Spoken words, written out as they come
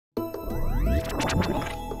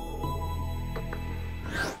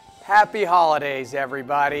Happy holidays,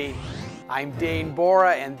 everybody. I'm Dane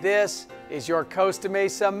Bora, and this is your Costa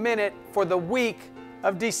Mesa Minute for the week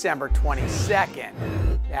of December 22nd.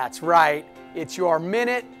 That's right, it's your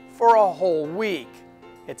minute for a whole week.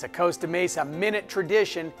 It's a Costa Mesa Minute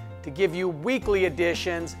tradition to give you weekly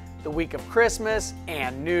editions the week of Christmas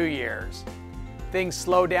and New Year's. Things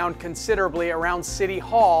slow down considerably around City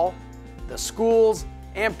Hall, the schools,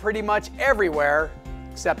 and pretty much everywhere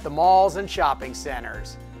except the malls and shopping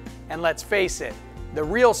centers. And let's face it, the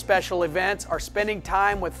real special events are spending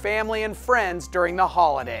time with family and friends during the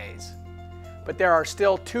holidays. But there are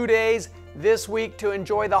still 2 days this week to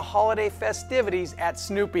enjoy the holiday festivities at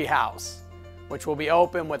Snoopy House, which will be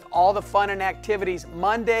open with all the fun and activities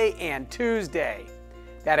Monday and Tuesday.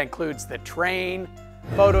 That includes the train,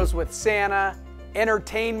 photos with Santa,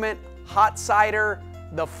 entertainment, hot cider,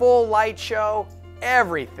 the full light show,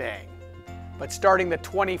 everything. But starting the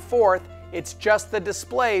 24th, it's just the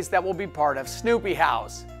displays that will be part of Snoopy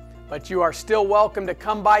House. But you are still welcome to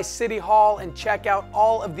come by City Hall and check out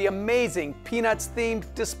all of the amazing Peanuts-themed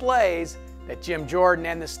displays that Jim Jordan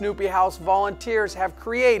and the Snoopy House volunteers have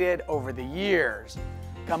created over the years.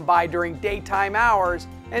 Come by during daytime hours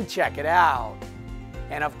and check it out.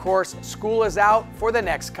 And of course, school is out for the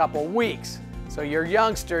next couple weeks, so your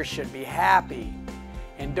youngsters should be happy.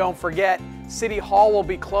 And don't forget, City Hall will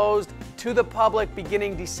be closed to the public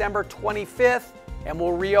beginning December 25th and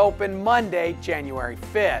will reopen Monday, January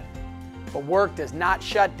 5th. But work does not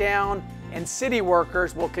shut down, and city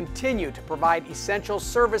workers will continue to provide essential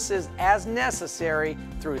services as necessary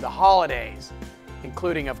through the holidays,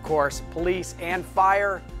 including, of course, police and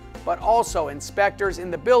fire, but also inspectors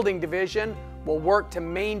in the building division will work to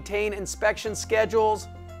maintain inspection schedules,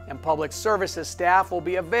 and public services staff will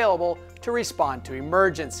be available to respond to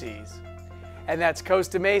emergencies. And that's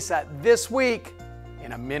Costa Mesa this week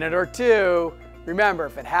in a minute or two. Remember,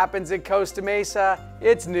 if it happens in Costa Mesa,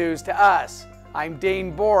 it's news to us. I'm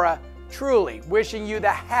Dane Bora, truly wishing you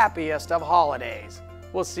the happiest of holidays.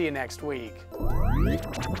 We'll see you next week.